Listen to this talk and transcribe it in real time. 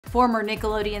Former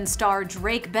Nickelodeon star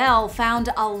Drake Bell found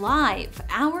alive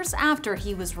hours after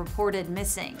he was reported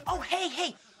missing. Oh,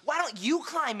 hey, why don't you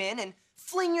climb in and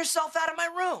fling yourself out of my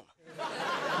room?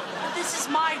 This is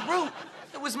my room.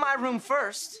 It was my room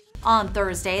first. On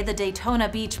Thursday, the Daytona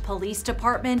Beach Police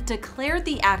Department declared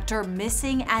the actor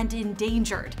missing and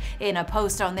endangered in a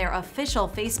post on their official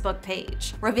Facebook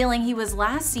page, revealing he was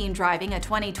last seen driving a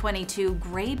 2022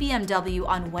 gray BMW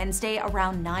on Wednesday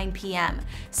around 9 p.m.,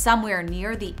 somewhere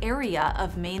near the area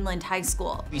of Mainland High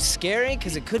School. Be scary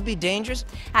because it could be dangerous.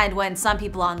 And when some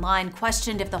people online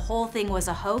questioned if the whole thing was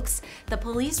a hoax, the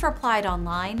police replied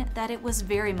online that it was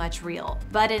very much real.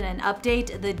 But in an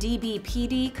update, the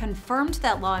DBPD confirmed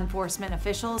that law enforcement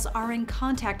officials are in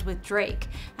contact with Drake,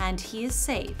 and he is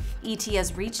safe. ET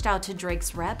has reached out to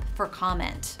Drake's rep for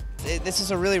comment. This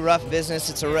is a really rough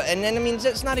business. And I mean,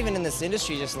 it's not even in this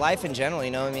industry, just life in general,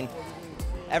 you know? I mean,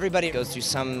 everybody goes through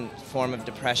some form of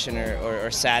depression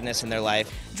or sadness in their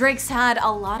life. Drake's had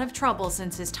a lot of trouble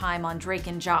since his time on Drake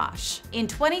and Josh. In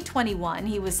 2021,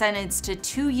 he was sentenced to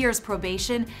 2 years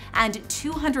probation and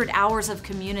 200 hours of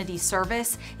community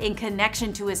service in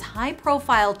connection to his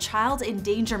high-profile child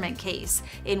endangerment case,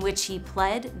 in which he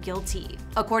pled guilty.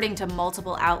 According to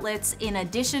multiple outlets, in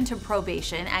addition to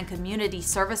probation and community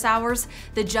service hours,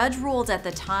 the judge ruled at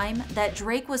the time that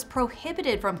Drake was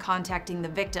prohibited from contacting the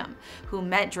victim, who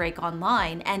met Drake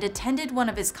online and attended one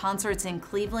of his concerts in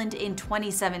Cleveland in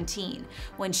 2017,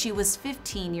 when she was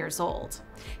 15 years old.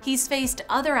 He's faced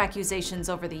other accusations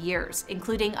over the years,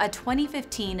 including a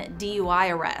 2015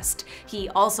 DUI arrest. He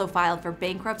also filed for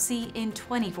bankruptcy in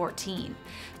 2014.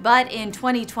 But in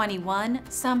 2021,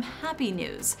 some happy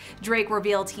news. Drake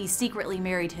revealed he secretly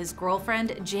married his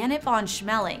girlfriend, Janet Von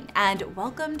Schmeling, and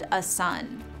welcomed a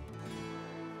son.